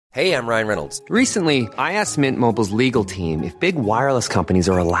Hey, I'm Ryan Reynolds. Recently, I asked Mint Mobile's legal team if big wireless companies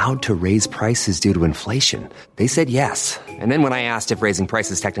are allowed to raise prices due to inflation. They said yes. And then when I asked if raising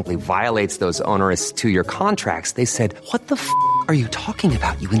prices technically violates those onerous two-year contracts, they said, "What the f*** are you talking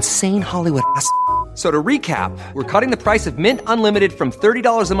about, you insane Hollywood ass?" So to recap, we're cutting the price of Mint Unlimited from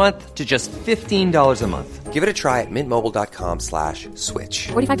 $30 a month to just $15 a month. Give it a try at mintmobile.com/switch.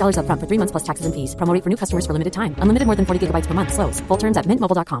 $45 up front for 3 months plus taxes and fees. Promo rate for new customers for limited time. Unlimited more than 40 gigabytes per month. Slows full terms at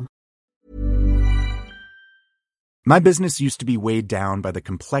mintmobile.com. My business used to be weighed down by the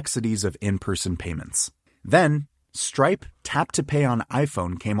complexities of in-person payments. Then, Stripe Tap to Pay on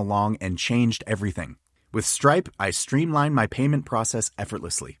iPhone came along and changed everything. With Stripe, I streamlined my payment process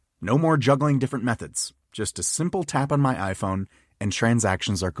effortlessly. No more juggling different methods. Just a simple tap on my iPhone and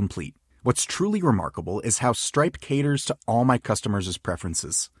transactions are complete. What's truly remarkable is how Stripe caters to all my customers'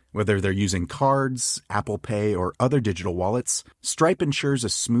 preferences. Whether they're using cards, Apple Pay, or other digital wallets, Stripe ensures a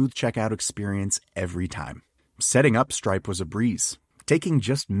smooth checkout experience every time. Setting up Stripe was a breeze, taking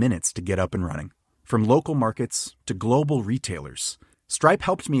just minutes to get up and running. From local markets to global retailers, Stripe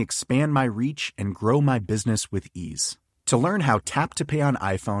helped me expand my reach and grow my business with ease. To learn how Tap to Pay on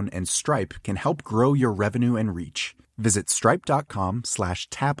iPhone and Stripe can help grow your revenue and reach, visit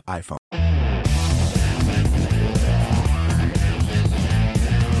stripe.com/tapiphone.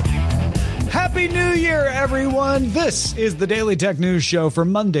 Happy New Year, everyone! This is the Daily Tech News Show for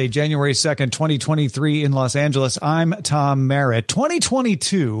Monday, January 2nd, 2023 in Los Angeles. I'm Tom Merritt.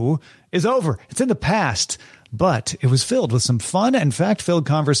 2022 is over. It's in the past. But it was filled with some fun and fact-filled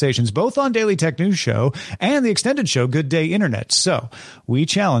conversations, both on Daily Tech News Show and the extended show Good Day Internet. So we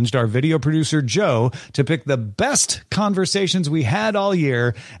challenged our video producer, Joe, to pick the best conversations we had all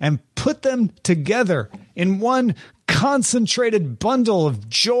year and put them together in one concentrated bundle of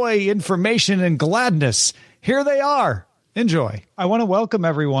joy, information, and gladness. Here they are. Enjoy. I want to welcome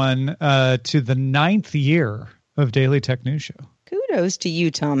everyone to the 9th year of Daily Tech News Show. Kudos to you,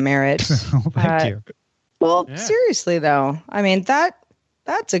 Tom Merritt. Thank you. Well, seriously, though, I mean,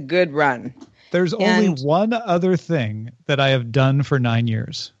 that's a good run. There's only one other thing that I have done for 9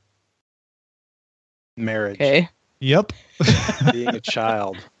 years. Marriage. Okay. Yep. Being a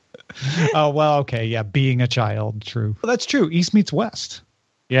child. Oh, well, okay. Yeah, being a child. True. Well, that's true. East meets West.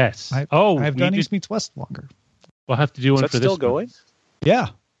 Yes. I've done East meets West longer. We'll have to do one Is for that this still going? one. Yeah.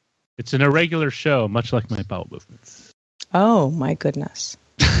 It's an irregular show, much like my bowel movements. Oh, my goodness.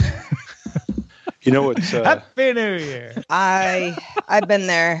 You know what's Happy New Year. I've been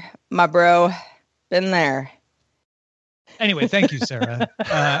there, my bro. Been there. Anyway, thank you, Sarah.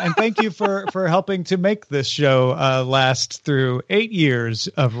 And thank you for helping to make this show last through 8 years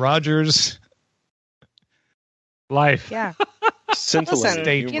of Roger's life. Yeah. scintillating Listen,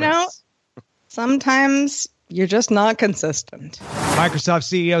 humorous. you know, sometimes you're just not consistent. Microsoft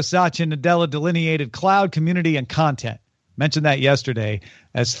CEO Satya Nadella delineated cloud, community, and content. Mentioned that yesterday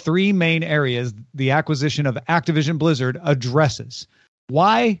as three main areas the acquisition of Activision Blizzard addresses.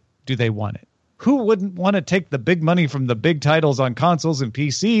 Why do they want it? Who wouldn't want to take the big money from the big titles on consoles and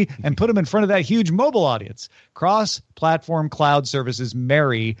PC and put them in front of that huge mobile audience? Cross-platform cloud services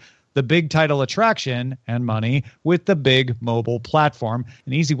marry the big title attraction and money with the big mobile platform.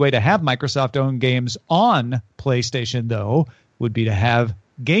 An easy way to have Microsoft-owned games on PlayStation, though, would be to have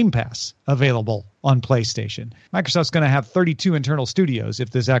Game Pass available on PlayStation. Microsoft's going to have 32 internal studios if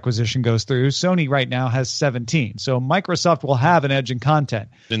this acquisition goes through. Sony right now has 17. So Microsoft will have an edge in content.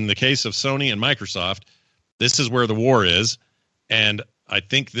 In the case of Sony and Microsoft, this is where the war is. And I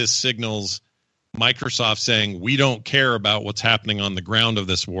think this signals Microsoft saying, we don't care about what's happening on the ground of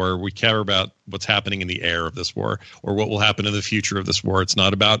this war. We care about what's happening in the air of this war, or what will happen in the future of this war. It's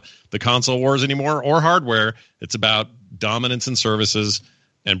not about the console wars anymore or hardware. It's about dominance in services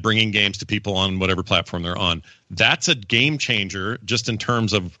and bringing games to people on whatever platform they're on. That's a game changer just in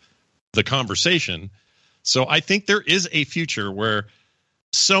terms of the conversation. So I think there is a future where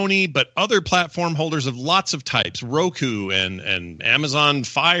Sony, but other platform holders of lots of types, Roku and Amazon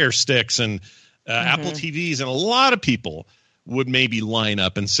Fire Sticks and Apple TVs, and a lot of people would maybe line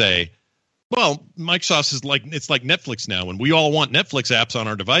up and say, well, Microsoft is like, it's like Netflix now, and we all want Netflix apps on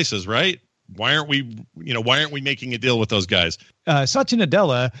our devices, right? Why aren't we making a deal with those guys? Satya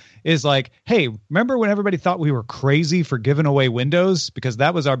Nadella is like, hey, remember when everybody thought we were crazy for giving away Windows because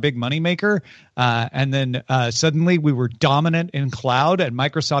that was our big moneymaker? And then suddenly we were dominant in cloud and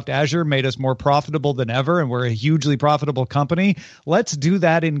Microsoft Azure made us more profitable than ever. And we're a hugely profitable company. Let's do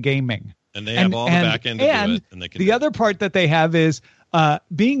that in gaming. And they have all the back end to do it. And they can the other part that they have is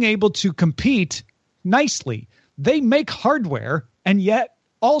being able to compete nicely. They make hardware, and yet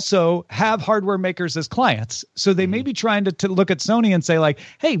also have hardware makers as clients. So they may be trying to look at Sony and say like,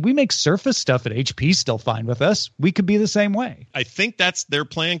 hey, we make Surface stuff at HP, still fine with us. We could be the same way. I think that's their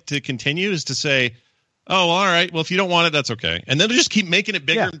plan to continue, is to say, oh, all right, well, if you don't want it, that's okay. And then they'll just keep making it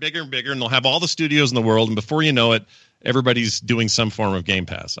bigger and bigger and bigger, and they'll have all the studios in the world, and before you know it, everybody's doing some form of Game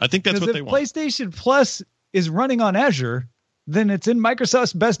Pass. I think that's what they want. PlayStation Plus is running on Azure, then it's in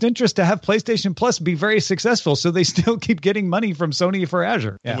Microsoft's best interest to have PlayStation Plus be very successful, so they still keep getting money from Sony for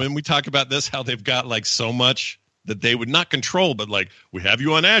Azure. And when we talk about this, how they've got like so much that they would not control, but like, we have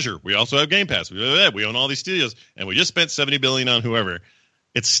you on Azure, we also have Game Pass, we own all these studios, and we just spent $70 billion on whoever.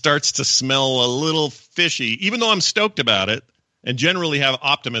 It starts to smell a little fishy, even though I'm stoked about it and generally have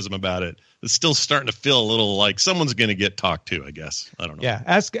optimism about it. It's still starting to feel a little like someone's going to get talked to, I guess. I don't know. Yeah.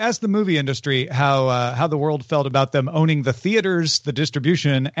 Ask the movie industry how the world felt about them owning the theaters, the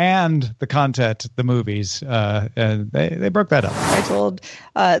distribution, and the content, the movies. And they broke that up. I told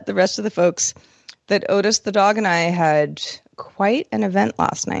the rest of the folks that Otis the dog and I had quite an event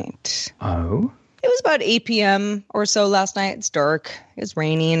last night. Oh? It was about 8 p.m. or so last night. It's dark. It's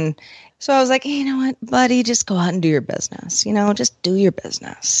raining. So I was like, hey, you know what, buddy, just go out and do your business. Just do your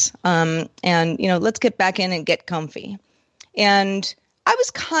business. And, let's get back in and get comfy. And I was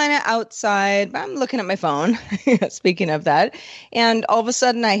kind of outside. I'm looking at my phone, speaking of that. And all of a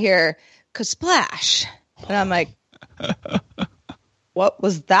sudden I hear ka-splash. And I'm like, what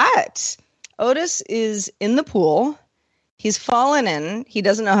was that? Otis is in the pool. He's fallen in. He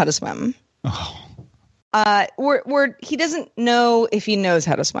doesn't know how to swim. Oh. He doesn't know if he knows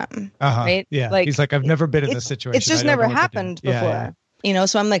how to swim, right? Yeah, he's like, I've never been in this situation. It's just never happened before. Yeah.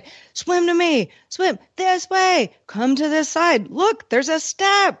 So I'm like, swim to me, swim this way, come to this side. Look, there's a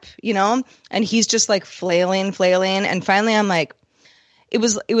step, and he's just like flailing. And finally I'm like, it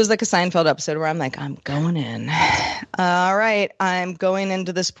was like a Seinfeld episode where I'm like, I'm going in. All right. I'm going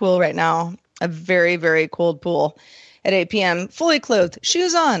into this pool right now. A very, very cold pool at 8 p.m. fully clothed,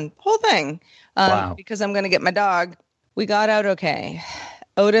 shoes on, whole thing. Wow. Because I'm going to get my dog. We got out okay.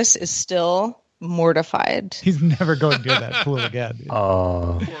 Otis is still mortified. He's never going near that pool again.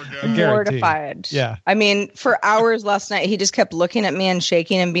 Oh, mortified. Yeah. I mean, for hours last night, he just kept looking at me and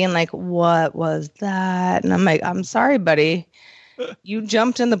shaking and being like, what was that? And I'm like, I'm sorry, buddy. You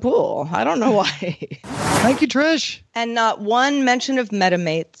jumped in the pool. I don't know why. Thank you, Trish. And not one mention of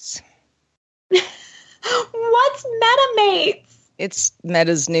MetaMates. What's MetaMates? It's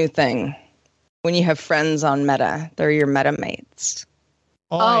Meta's new thing. When you have friends on Meta, they're your MetaMates.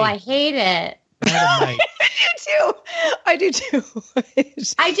 Oh, I hate it. I do too.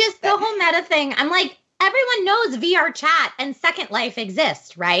 The whole Meta thing, I'm like, everyone knows VR chat and Second Life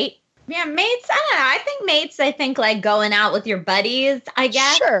exists, right? Yeah, mates, I don't know. I think like going out with your buddies, I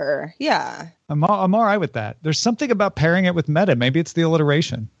guess. Sure, yeah. I'm all right with that. There's something about pairing it with Meta. Maybe it's the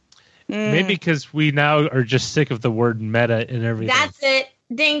alliteration. Maybe because we now are just sick of the word meta and everything. That's it.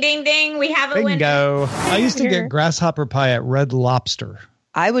 Ding, ding, ding. We have a winner. I used to get grasshopper pie at Red Lobster.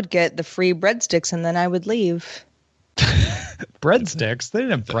 I would get the free breadsticks and then I would leave. Breadsticks? They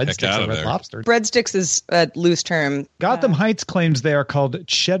didn't have breadsticks at Red Lobster. Breadsticks is a loose term. Gotham Heights claims they are called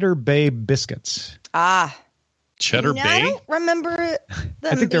Cheddar Bay biscuits. Cheddar Bay? I don't remember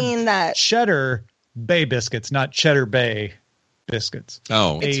them being that. Cheddar Bay biscuits, not Cheddar Bay biscuits.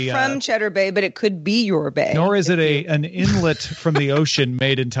 Oh, it's from Cheddar Bay, but it could be your bay. Nor is it an inlet from the ocean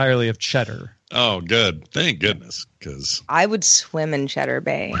made entirely of cheddar. Oh, good. Thank goodness. Because I would swim in Cheddar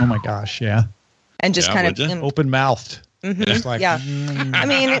Bay. Oh my gosh, yeah. And just kind of open mouthed. Mm-hmm. Just like, I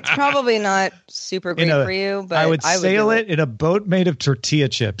mean, it's probably not super great for you, but I would sail it in a boat made of tortilla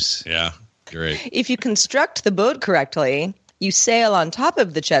chips. Yeah, great. If you construct the boat correctly, you sail on top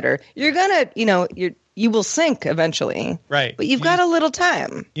of the cheddar. You're gonna, you will sink eventually. Right. But you've got a little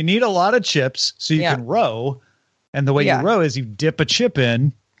time. You need a lot of chips so you can row. And the way you row is you dip a chip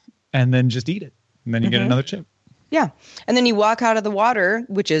in and then just eat it. And then you get another chip. Yeah. And then you walk out of the water,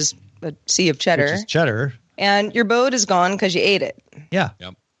 which is a sea of cheddar. Which is cheddar. And your boat is gone because you ate it. Yeah.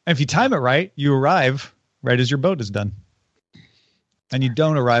 Yep. And if you time it right, you arrive right as your boat is done. And you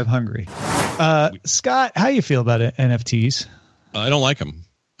don't arrive hungry. Scott, how you feel about it, NFTs? I don't like them.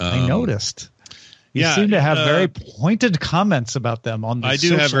 I noticed. You seem to have very pointed comments about them on the I do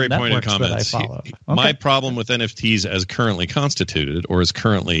social have very pointed networks comments. that I follow. Okay. My problem with NFTs as currently constituted, or as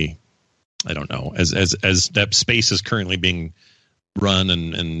currently, I don't know, as that space is currently being run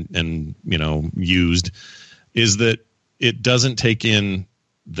and used, is that it doesn't take in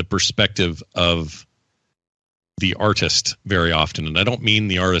the perspective of the artist very often. And I don't mean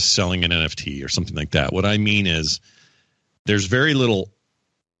the artist selling an NFT or something like that. What I mean is there's very little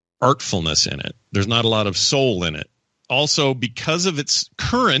artfulness in it. There's not a lot of soul in it. also, because of its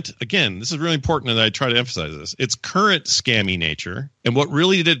current, again, this is really important, and I try to emphasize this, its current scammy nature. And what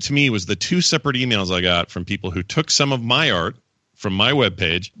really did it to me was the 2 separate emails I got from people who took some of my art from my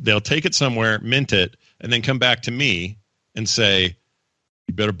webpage. They'll take it somewhere, mint it, and then come back to me and say,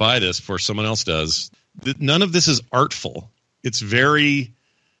 you better buy this before someone else does. None of this is artful. It's very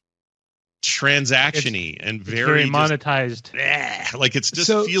transaction-y and very monetized. Like it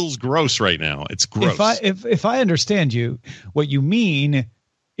just feels gross right now. It's gross. If I understand you, what you mean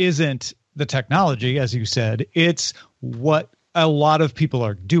isn't the technology, as you said. It's what a lot of people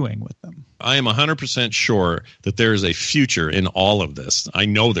are doing with them. I am 100% sure that there is a future in all of this. I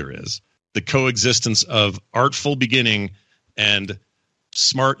know there is. The coexistence of artful beginning and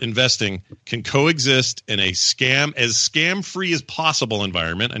smart investing can coexist in a scam-free as possible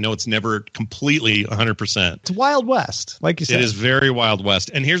environment. I know it's never completely 100%. It's Wild West, like you said. It is very Wild West.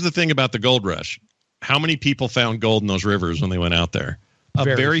 And here's the thing about the gold rush. How many people found gold in those rivers when they went out there? A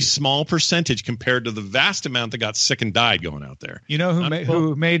very small percentage compared to the vast amount that got sick and died going out there. You know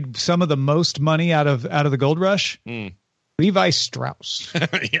who made some of the most money out of the gold rush? Levi Strauss.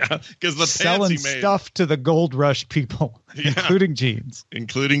 Yeah, because the selling stuff to the gold rush people, including jeans.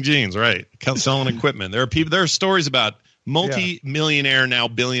 Including jeans, right? Selling equipment. There are stories about multi-millionaire, now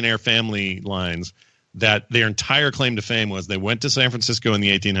billionaire family lines that their entire claim to fame was they went to San Francisco in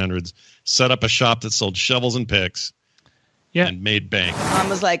the 1800s, set up a shop that sold shovels and picks, and made bank. Mom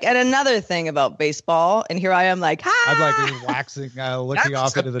was like, and another thing about baseball, and here I am like, ha! I'm like waxing, looking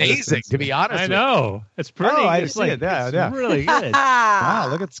off into the distance. To be honest, I know it's pretty. Oh, I see it. Yeah, really good. Wow,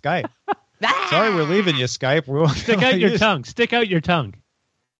 look at Skype. Sorry, we're leaving you, Skype. Stick out your tongue. Stick out your tongue.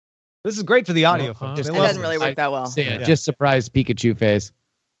 This is great for the audio. Folks. It doesn't really work that well. Just surprised Pikachu face.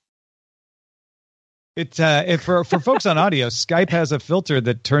 For folks on audio, Skype has a filter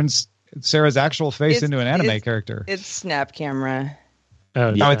that turns Sarah's actual face into an anime character. It's Snap Camera.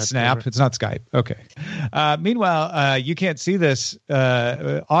 Oh, it's Snap. It's not Skype. Okay. Meanwhile, you can't see this,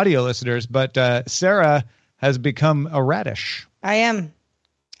 audio listeners, but Sarah has become a radish. I am.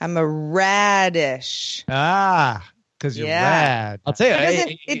 I'm a radish. Because you're rad. I'll tell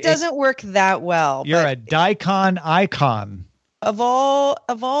you, it doesn't work that well. You're a daikon icon. Of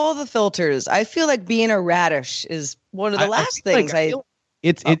all the filters, I feel like being a radish is one of the last things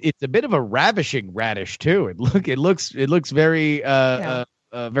It's a bit of a ravishing radish too. It looks very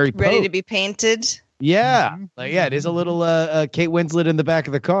very ready to be painted. Yeah, it is a little Kate Winslet in the back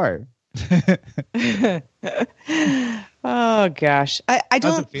of the car. Oh gosh, I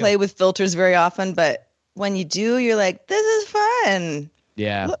don't play with filters very often, but when you do, you're like, this is fun.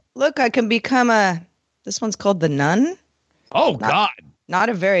 Yeah. Look, I can become this one's called The Nun. Oh God. Not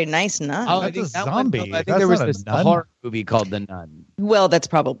a very nice nun. Oh, that's a zombie. I think there was this horror movie called The Nun. Well, that's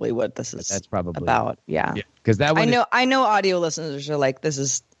probably what this is. That's probably about. Yeah. Because that one. I know. Audio listeners are like, this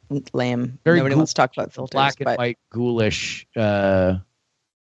is lame. Very Nobody wants to talk about filters. Black and white, ghoulish. Yeah.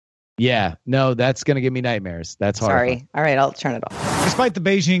 No, that's gonna give me nightmares. That's hard. Sorry. All right, I'll turn it off. Despite the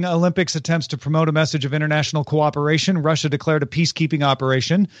Beijing Olympics attempts to promote a message of international cooperation, Russia declared a peacekeeping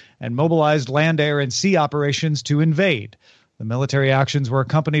operation and mobilized land, air, and sea operations to invade. The military actions were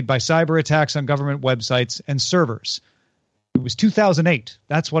accompanied by cyber attacks on government websites and servers. It was 2008.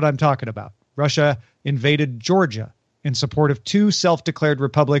 That's what I'm talking about. Russia invaded Georgia in support of 2 self-declared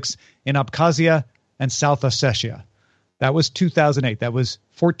republics in Abkhazia and South Ossetia. That was 2008. That was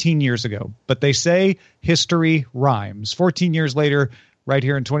 14 years ago. But they say history rhymes. 14 years later, right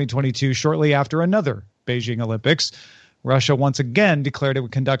here in 2022, shortly after another Beijing Olympics, Russia once again declared it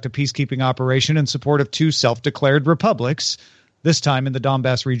would conduct a peacekeeping operation in support of 2 self-declared republics, this time in the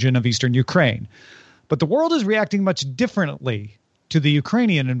Donbass region of eastern Ukraine. But the world is reacting much differently to the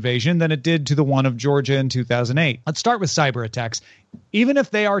Ukrainian invasion than it did to the one of Georgia in 2008. Let's start with cyber attacks. Even if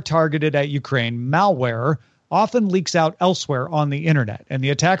they are targeted at Ukraine, malware often leaks out elsewhere on the internet, and the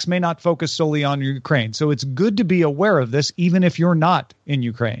attacks may not focus solely on Ukraine. So it's good to be aware of this, even if you're not in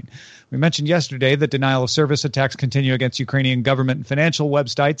Ukraine. We mentioned yesterday that denial of service attacks continue against Ukrainian government and financial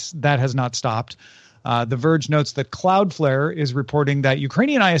websites. That has not stopped. The Verge notes that Cloudflare is reporting that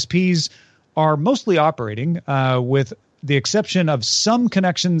Ukrainian ISPs are mostly operating, with the exception of some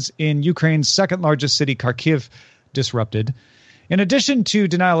connections in Ukraine's second largest city, Kharkiv, disrupted. In addition to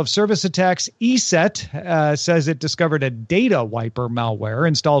denial of service attacks, ESET says it discovered a data wiper malware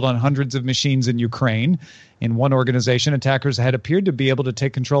installed on hundreds of machines in Ukraine. In one organization, attackers had appeared to be able to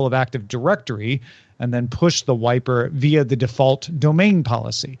take control of Active Directory and then push the wiper via the default domain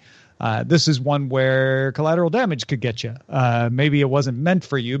policy. This is one where collateral damage could get you. Maybe it wasn't meant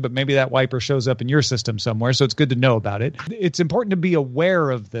for you, but maybe that wiper shows up in your system somewhere, so it's good to know about it. It's important to be aware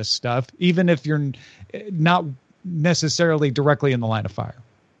of this stuff, even if you're not necessarily directly in the line of fire.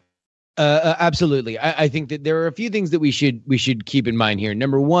 Absolutely. I think that there are a few things that we should keep in mind here.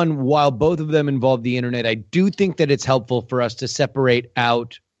 Number one, while both of them involve the internet, I do think that it's helpful for us to separate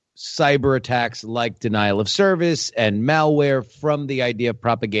out cyber attacks like denial of service and malware from the idea of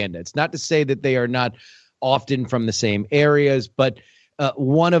propaganda. It's not to say that they are not often from the same areas, but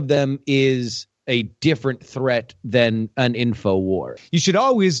one of them is a different threat than an info war. You should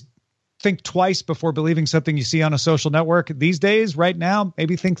always think twice before believing something you see on a social network. These days, right now,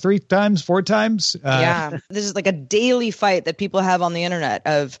 maybe think 3 times, 4 times. Yeah, this is like a daily fight that people have on the internet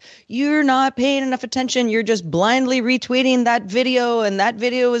of you're not paying enough attention. You're just blindly retweeting that video and that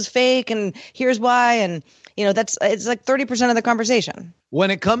video is fake. And here's why. And, it's like 30% of the conversation.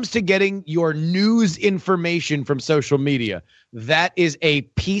 When it comes to getting your news information from social media, that is a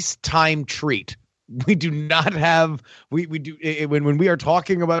peacetime treat. We do not have we do when we are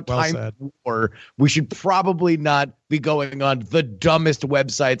talking about time war, we should probably not be going on the dumbest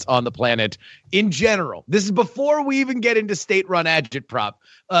websites on the planet in general. This is before we even get into state-run agitprop.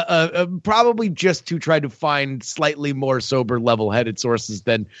 Probably just to try to find slightly more sober, level-headed sources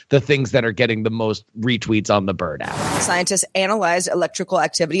than the things that are getting the most retweets on the Bird app. Scientists analyzed electrical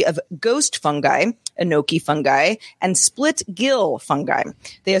activity of ghost fungi, enoki fungi, and split gill fungi.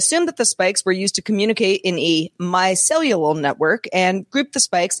 They assumed that the spikes were used to communicate in a mycelial network and grouped the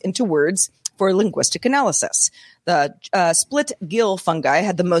spikes into words for linguistic analysis. The split gill fungi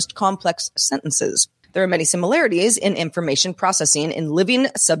had the most complex sentences. There are many similarities in information processing in living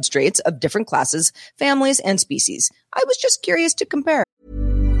substrates of different classes, families, and species. I was just curious to compare.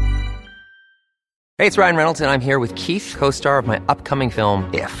 Hey, it's Ryan Reynolds, and I'm here with Keith, co-star of my upcoming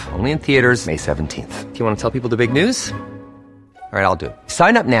film, If, only in theaters May 17th. Do you want to tell people the big news? All right, I'll do it.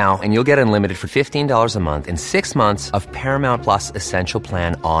 Sign up now and you'll get unlimited for $15 a month and 6 months of Paramount Plus Essential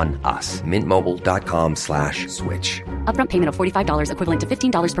Plan on us. MintMobile.com/switch. Upfront payment of $45 equivalent to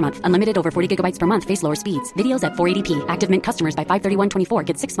 $15 per month. Unlimited over 40 gigabytes per month. Face lower speeds. Videos at 480p. Active Mint customers by 531.24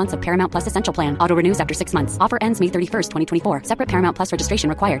 get 6 months of Paramount Plus Essential Plan. Auto renews after 6 months. Offer ends May 31st, 2024. Separate Paramount Plus registration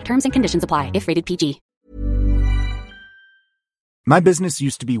required. Terms and conditions apply if rated PG. My business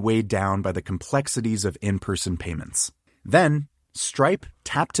used to be weighed down by the complexities of in-person payments. Then Stripe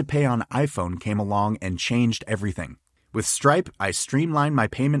Tap to Pay on iPhone came along and changed everything. With Stripe, I streamlined my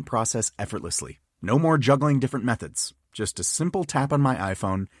payment process effortlessly. No more juggling different methods. Just a simple tap on my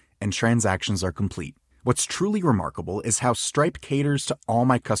iPhone and transactions are complete. What's truly remarkable is how Stripe caters to all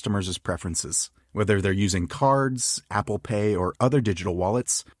my customers' preferences. Whether they're using cards, Apple Pay, or other digital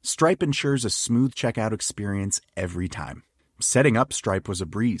wallets, Stripe ensures a smooth checkout experience every time. Setting up Stripe was a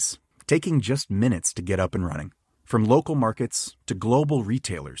breeze, taking just minutes to get up and running. From local markets to global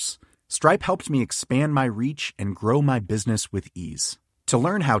retailers, Stripe helped me expand my reach and grow my business with ease. To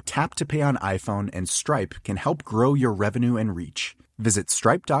learn how Tap to Pay on iPhone and Stripe can help grow your revenue and reach, visit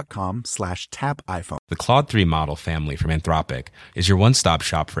stripe.com/tapiphone. The Claude 3 model family from Anthropic is your one-stop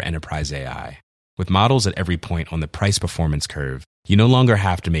shop for enterprise AI. With models at every point on the price-performance curve, you no longer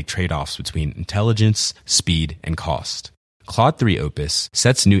have to make trade-offs between intelligence, speed, and cost. Claude 3 Opus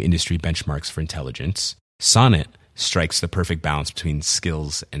sets new industry benchmarks for intelligence. Sonnet strikes the perfect balance between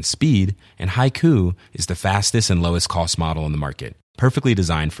skills and speed, and Haiku is the fastest and lowest cost model in the market, perfectly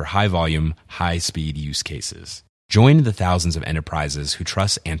designed for high-volume, high-speed use cases. Join the thousands of enterprises who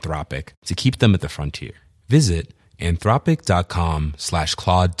trust Anthropic to keep them at the frontier. Visit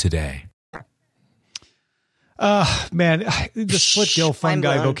anthropic.com/Claude today. Man, the split gill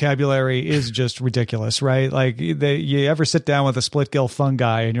fungi vocabulary is just ridiculous, right? Like you ever sit down with a split gill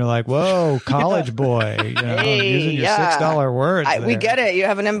fungi and you're like, whoa, college boy, using your $6 words. We get it. You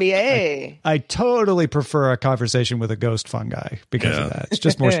have an MBA. I totally prefer a conversation with a ghost fungi because of that. It's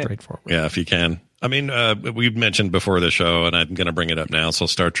just more straightforward. Yeah, if you can. I mean, we've mentioned before the show, and I'm going to bring it up now. So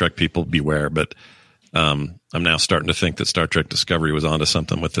Star Trek people beware, but I'm now starting to think that Star Trek Discovery was onto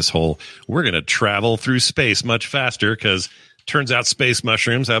something with this whole, we're going to travel through space much faster because turns out space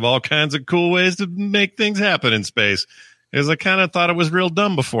mushrooms have all kinds of cool ways to make things happen in space. Because I kind of thought it was real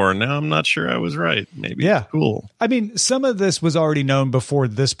dumb before. Now I'm not sure I was right. Maybe it's cool. I mean, some of this was already known before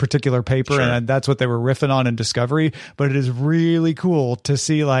this particular paper, and that's what they were riffing on in Discovery. But it is really cool to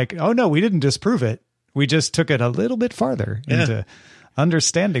see like, oh, no, we didn't disprove it. We just took it a little bit farther into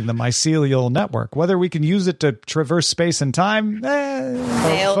understanding the mycelial network. Whether we can use it to traverse space and time,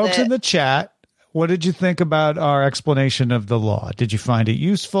 folks in the chat, what did you think about our explanation of the law? Did you find it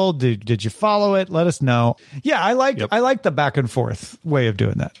useful? Did you follow it? Let us know. Yeah, I like the back and forth way of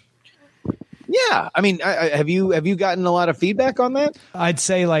doing that. Yeah, I mean, have you gotten a lot of feedback on that? I'd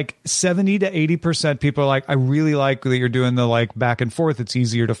say like 70 to 80% people are like, I really like that you're doing the like back and forth. It's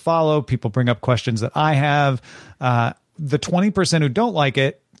easier to follow. People bring up questions that I have. The 20% who don't like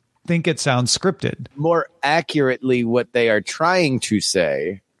it think it sounds scripted. More accurately, what they are trying to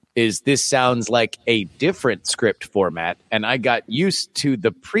say is this sounds like a different script format, and I got used to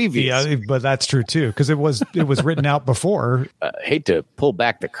the previous. Yeah, but that's true too, because it was written out before. Hate to pull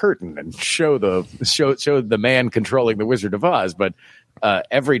back the curtain and show the man controlling the Wizard of Oz, but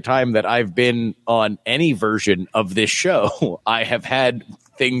every time that I've been on any version of this show, I have had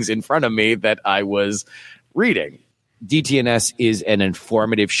things in front of me that I was reading. DTNS is an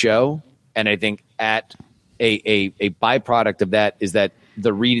informative show, and I think at a byproduct of that is that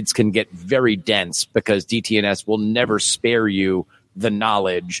the reads can get very dense because DTNS will never spare you the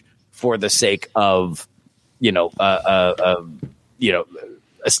knowledge for the sake of,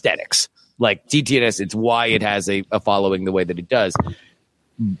 aesthetics. Like DTNS, it's why it has a following the way that it does.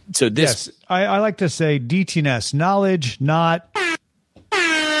 So this, yes, I like to say DTNS, knowledge, not.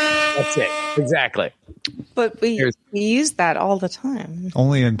 That's it. Exactly. But we use that all the time.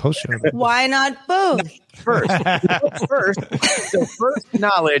 Only in post-show. Why not both? First,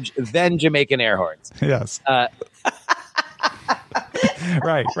 knowledge, then Jamaican air horns. Yes.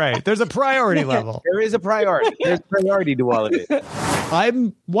 Right. There's a priority level. There is a priority. There's priority to all of it.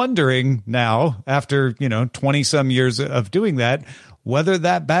 I'm wondering now, after 20 some years of doing that, whether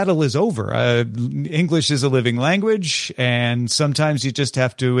that battle is over. English is a living language, and sometimes you just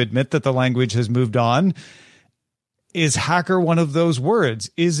have to admit that the language has moved on. Is hacker one of those words?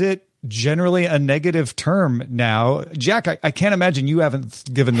 Is it generally a negative term now? Jack, I can't imagine you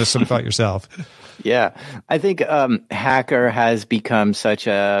haven't given this some thought yourself. Yeah, I think hacker has become such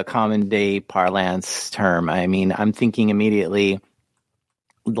a common day parlance term. I mean, I'm thinking immediately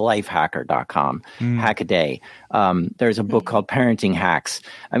lifehacker.com, hack a day. There's a book called Parenting Hacks.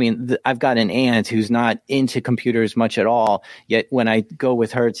 I mean, I've got an aunt who's not into computers much at all, yet when I go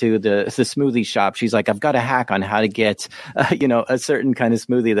with her to the smoothie shop, she's like, I've got a hack on how to get, a certain kind of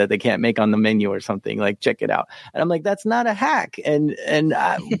smoothie that they can't make on the menu or something. Like, check it out. And I'm like, that's not a hack.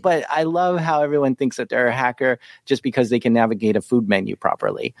 But I love how everyone thinks that they're a hacker just because they can navigate a food menu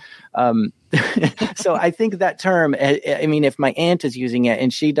properly. So I think that term, I mean, if my aunt is using it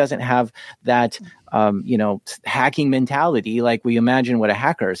and she doesn't have that, hacking mentality, like we imagine what a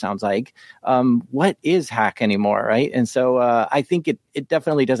hacker sounds like, what is hack anymore, right? And so I think it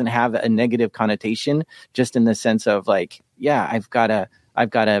definitely doesn't have a negative connotation, just in the sense of like, yeah, I've got a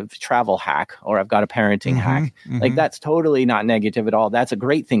travel hack, or I've got a parenting hack. Like, that's totally not negative at all. That's a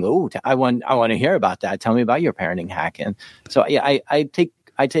great thing. Oh, I want to hear about that. Tell me about your parenting hack. And so yeah,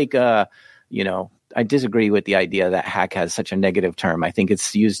 I disagree with the idea that hack has such a negative term. I think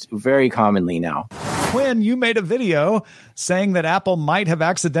it's used very commonly now. Quinn, you made a video saying that Apple might have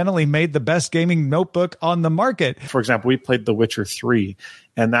accidentally made the best gaming notebook on the market. For example, we played The Witcher 3,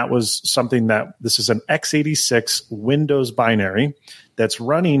 and that was something this is an x86 Windows binary that's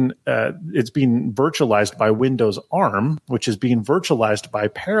running, it's being virtualized by Windows ARM, which is being virtualized by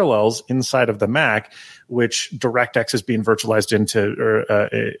Parallels inside of the Mac, which DirectX is being virtualized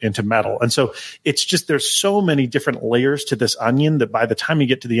into Metal. And so it's just, there's so many different layers to this onion that by the time you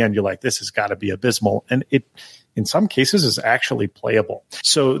get to the end, you're like, this has got to be abysmal. And it, in some cases, is actually playable.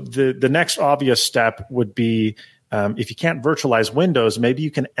 So the next obvious step would be, if you can't virtualize Windows, maybe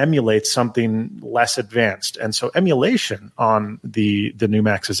you can emulate something less advanced. And so emulation on the new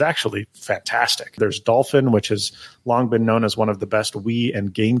Macs is actually fantastic. There's Dolphin, which has long been known as one of the best Wii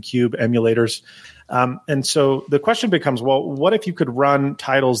and GameCube emulators. And so the question becomes, well, what if you could run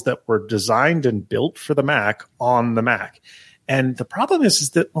titles that were designed and built for the Mac on the Mac? And the problem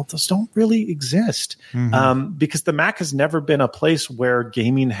is that, well, those don't really exist because the Mac has never been a place where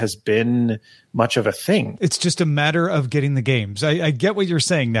gaming has been much of a thing. It's just a matter of getting the games. I get what you're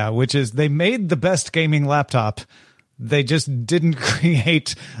saying now, which is they made the best gaming laptop. They just didn't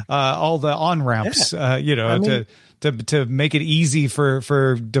create all the on-ramps, to make it easy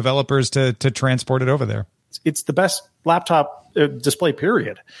for developers to transport it over there. It's the best laptop display,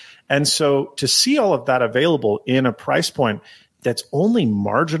 period. And so to see all of that available in a price point that's only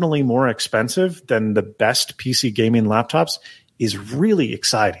marginally more expensive than the best PC gaming laptops is really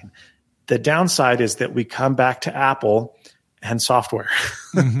exciting. The downside is that we come back to Apple and software.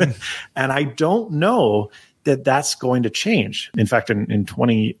 And I don't know that that's going to change. In fact, in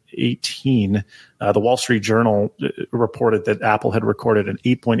 2018, the Wall Street Journal reported that Apple had recorded an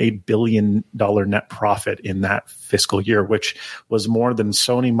 $8.8 billion net profit in that fiscal year, which was more than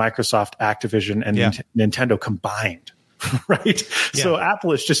Sony, Microsoft, Activision, and Nintendo combined right? Yeah. So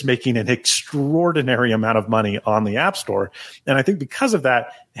Apple is just making an extraordinary amount of money on the App Store. And I think because of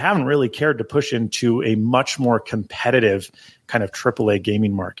that, they haven't really cared to push into a much more competitive kind of AAA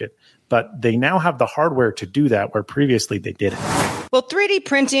gaming market. But they now have the hardware to do that, where previously they didn't. Well, 3D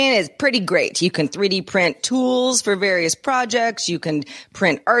printing is pretty great. You can 3D print tools for various projects. You can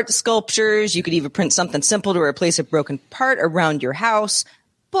print art sculptures. You could even print something simple to replace a broken part around your house.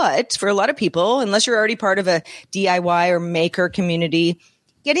 But for a lot of people, unless you're already part of a DIY or maker community,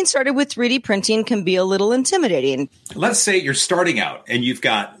 getting started with 3D printing can be a little intimidating. Let's say you're starting out and you've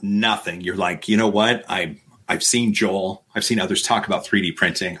got nothing. You're like, you know what? I've seen Joel. I've seen others talk about 3D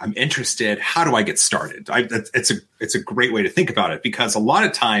printing. I'm interested. How do I get started? It's a great way to think about it, because a lot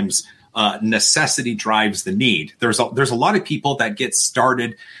of times necessity drives the need. There's a lot of people that get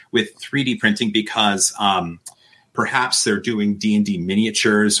started with 3D printing because perhaps they're doing D&D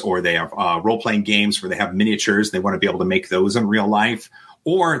miniatures, or they have role-playing games where they have miniatures and they want to be able to make those in real life.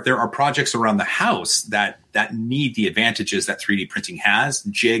 Or there are projects around the house that need the advantages that 3D printing has,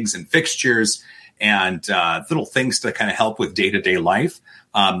 jigs and fixtures, and little things to kind of help with day-to-day life.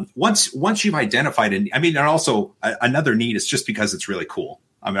 Once you've identified it, and also another need is just because it's really cool.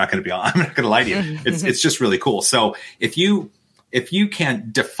 I'm not going to lie to you. It's just really cool. So if you can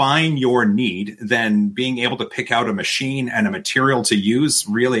define your need, then being able to pick out a machine and a material to use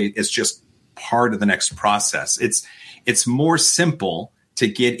really is just part of the next process. It's more simple to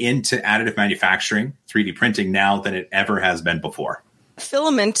get into additive manufacturing, 3D printing now than it ever has been before.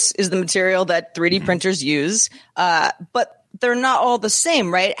 Filament is the material that 3D printers use, but they're not all the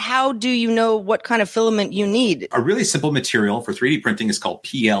same, right? How do you know what kind of filament you need? A really simple material for 3D printing is called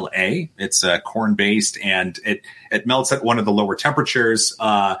PLA. It's corn-based, and it melts at one of the lower temperatures.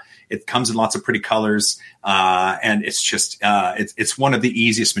 It comes in lots of pretty colors, and it's just it's one of the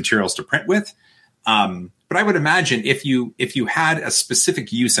easiest materials to print with. But I would imagine if you had a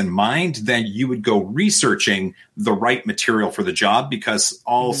specific use in mind, then you would go researching the right material for the job, because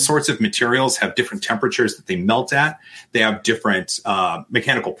all sorts of materials have different temperatures that they melt at. They have different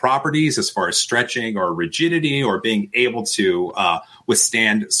mechanical properties as far as stretching or rigidity or being able to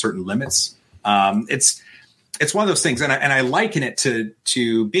withstand certain limits. It's one of those things, and I liken it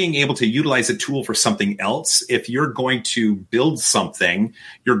to being able to utilize a tool for something else. If you're going to build something,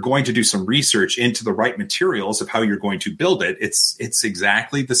 you're going to do some research into the right materials of how you're going to build it. It's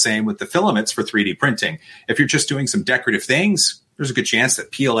exactly the same with the filaments for 3D printing. If you're just doing some decorative things, there's a good chance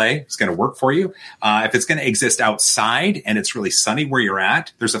that PLA is going to work for you. If it's going to exist outside and it's really sunny where you're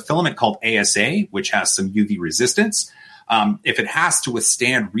at, there's a filament called ASA, which has some UV resistance. If it has to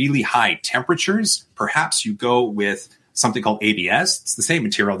withstand really high temperatures, perhaps you go with something called ABS. It's the same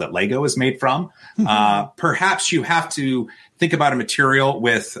material that Lego is made from. Perhaps you have to think about a material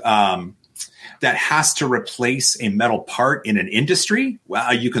with that has to replace a metal part in an industry.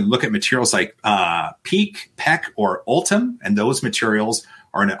 Well, you can look at materials like PEEK, PEC, or Ultem, and those materials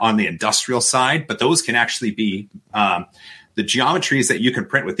are on the industrial side, but those can actually be the geometries that you can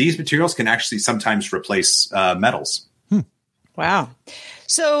print with these materials can actually sometimes replace metals. Wow.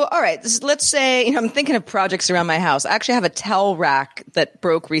 So, all right, let's say, I'm thinking of projects around my house. I actually have a towel rack that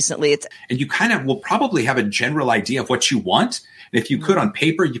broke recently. And you kind of will probably have a general idea of what you want. And if you could on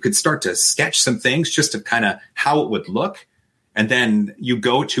paper, you could start to sketch some things just to kind of how it would look. And then you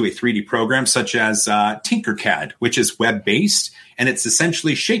go to a 3D program such as Tinkercad, which is web-based, and it's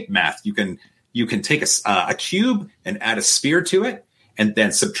essentially shape math. You can take a cube and add a sphere to it, and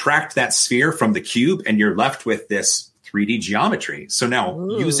then subtract that sphere from the cube, and you're left with this 3D geometry. So now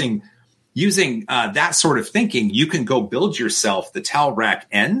using that sort of thinking, you can go build yourself the towel rack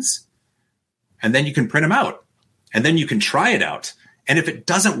ends, and then you can print them out, and then you can try it out. And if it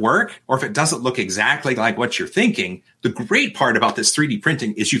doesn't work, or if it doesn't look exactly like what you're thinking, the great part about this 3D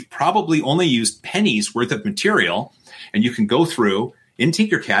printing is you've probably only used pennies worth of material, and you can go through in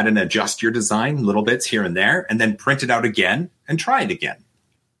Tinkercad and adjust your design little bits here and there, and then print it out again and try it again.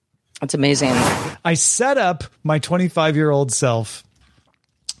 That's amazing. I set up my 25-year-old self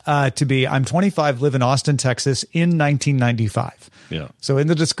I'm 25, live in Austin, Texas in 1995. Yeah. So in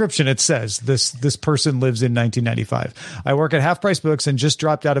the description, it says this person lives in 1995. I work at Half Price Books and just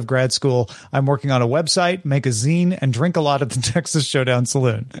dropped out of grad school. I'm working on a website, make a zine, and drink a lot at the Texas Showdown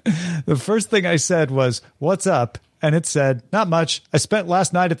Saloon. The first thing I said was, "What's up?" And it said, "Not much. I spent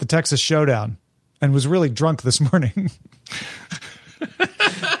last night at the Texas Showdown and was really drunk this morning."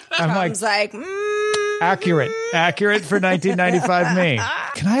 I'm like accurate for 1995 me.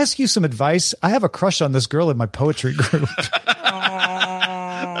 Can I ask you some advice? I have a crush on this girl in my poetry group.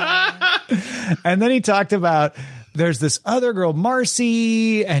 And then he talked about there's this other girl,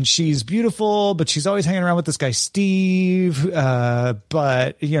 Marcy, and she's beautiful, but she's always hanging around with this guy, Steve.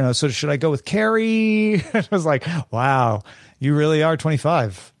 But, so should I go with Carrie? I was like, wow, you really are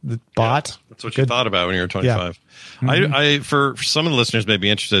 25. The bot. Yeah, that's what you thought about when you were 25. Yeah. Mm-hmm. I for some of the listeners may be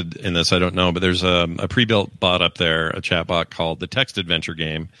interested in this, I don't know, but there's a pre-built bot up there, a chat bot called the Text Adventure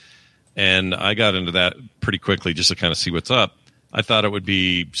Game. And I got into that pretty quickly just to kind of see what's up. I thought it would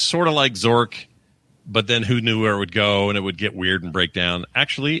be sort of like Zork, but then who knew where it would go and it would get weird and break down.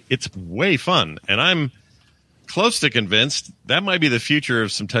 Actually, it's way fun. And I'm close to convinced that might be the future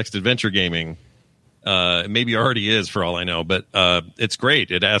of some text adventure gaming. It maybe already is for all I know, but it's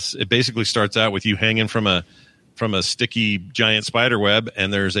great. It basically starts out with you hanging from a sticky giant spider web,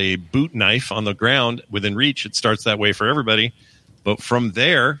 and there's a boot knife on the ground within reach. It starts that way for everybody. But from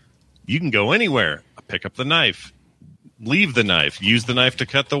there, you can go anywhere. Pick up the knife, leave the knife, use the knife to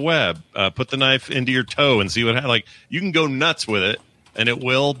cut the web, put the knife into your toe and see what happens. Like, you can go nuts with it, and it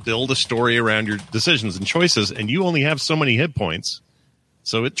will build a story around your decisions and choices, and you only have so many hit points.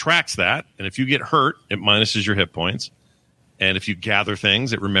 So it tracks that, and if you get hurt, it minuses your hit points. And if you gather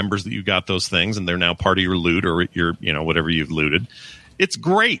things, it remembers that you got those things, and they're now part of your loot or your, whatever you've looted. It's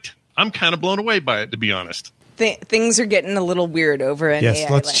great. I'm kind of blown away by it, to be honest. Things are getting a little weird over in yes,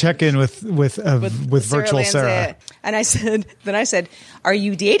 AI let's land. check in with virtual Sarah. And I said, "Are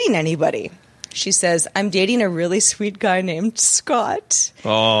you dating anybody?" She says, "I'm dating a really sweet guy named Scott.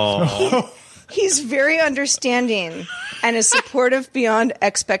 Oh, he's very understanding and is supportive beyond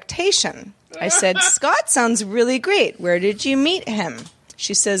expectation." I said, "Scott sounds really great. Where did you meet him?"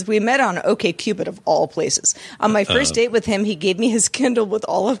 She says, "We met on OkCupid of all places. On my first date with him, he gave me his Kindle with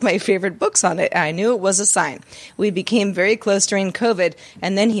all of my favorite books on it, and I knew it was a sign. We became very close during COVID,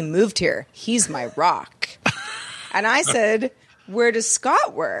 and then he moved here. He's my rock." And I said, "Where does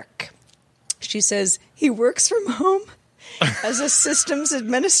Scott work?" She says, "He works from home. As a systems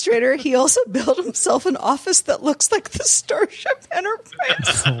administrator, he also built himself an office that looks like the Starship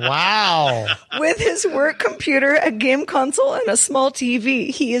Enterprise. Wow. With his work computer, a game console, and a small TV.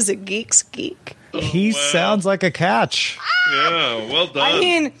 He is a geek's geek." He sounds like a catch. Yeah, well done. I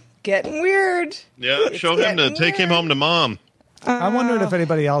mean, getting weird. Yeah, show him to take him home to mom. I wondered if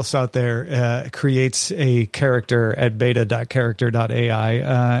anybody else out there creates a character at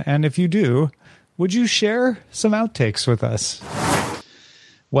beta.character.ai. And if you do, would you share some outtakes with us?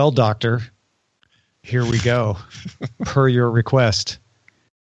 Well, Doctor, here we go. Per your request.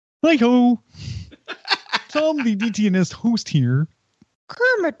 Hi-ho. Tom, the DTNS host here.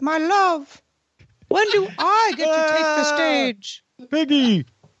 Kermit, my love. When do I get to take the stage? Piggy.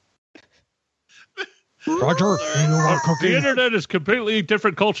 Roger, the internet is completely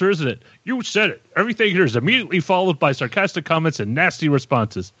different culture, isn't it? You said it. Everything here is immediately followed by sarcastic comments and nasty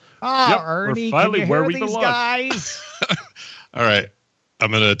responses. Ah, Ernie, we're finally can you where hear we these belong. guys? All right, I'm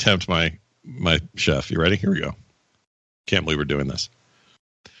going to attempt my chef. You ready? Here we go. Can't believe we're doing this.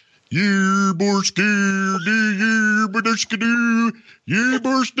 Yeah, borski, yeah, badashkadoo, yeah,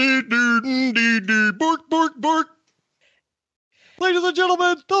 borski, bork, bork, bork. Ladies and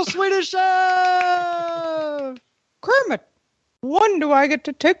gentlemen, the Swedish Chef! Kermit, when do I get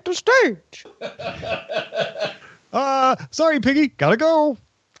to take the stage? Sorry, Piggy. Gotta go.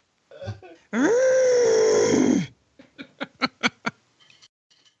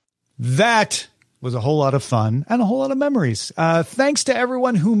 That was a whole lot of fun and a whole lot of memories. Thanks to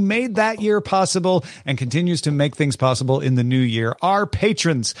everyone who made that year possible and continues to make things possible in the new year. Our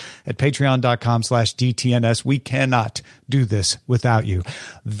patrons at patreon.com/DTNS. We cannot do this without you.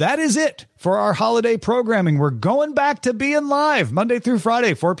 That is it for our holiday programming. We're going back to being live Monday through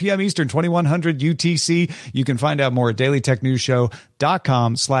Friday, 4 p.m. Eastern, 2100 UTC. You can find out more at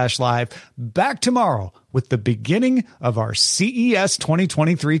dailytechnewsshow.com/live. Back tomorrow with the beginning of our CES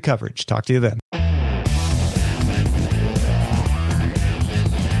 2023 coverage. Talk to you then.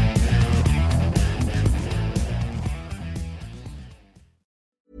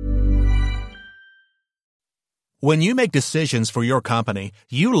 When you make decisions for your company,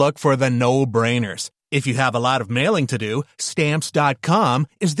 you look for the no-brainers. If you have a lot of mailing to do, Stamps.com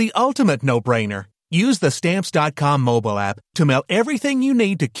is the ultimate no-brainer. Use the Stamps.com mobile app to mail everything you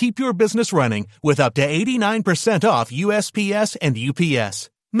need to keep your business running with up to 89% off USPS and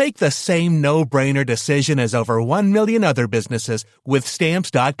UPS. Make the same no-brainer decision as over 1 million other businesses with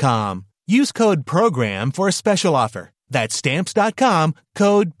Stamps.com. Use code PROGRAM for a special offer. That's Stamps.com,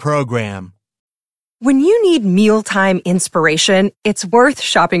 code PROGRAM. When you need mealtime inspiration, it's worth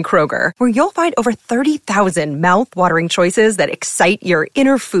shopping Kroger, where you'll find over 30,000 mouth-watering choices that excite your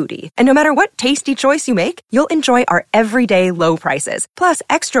inner foodie. And no matter what tasty choice you make, you'll enjoy our everyday low prices, plus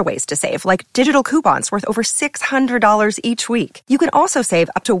extra ways to save, like digital coupons worth over $600 each week. You can also save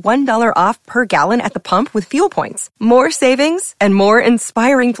up to $1 off per gallon at the pump with fuel points. More savings and more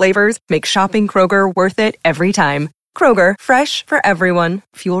inspiring flavors make shopping Kroger worth it every time. Kroger, fresh for everyone.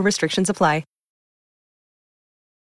 Fuel restrictions apply.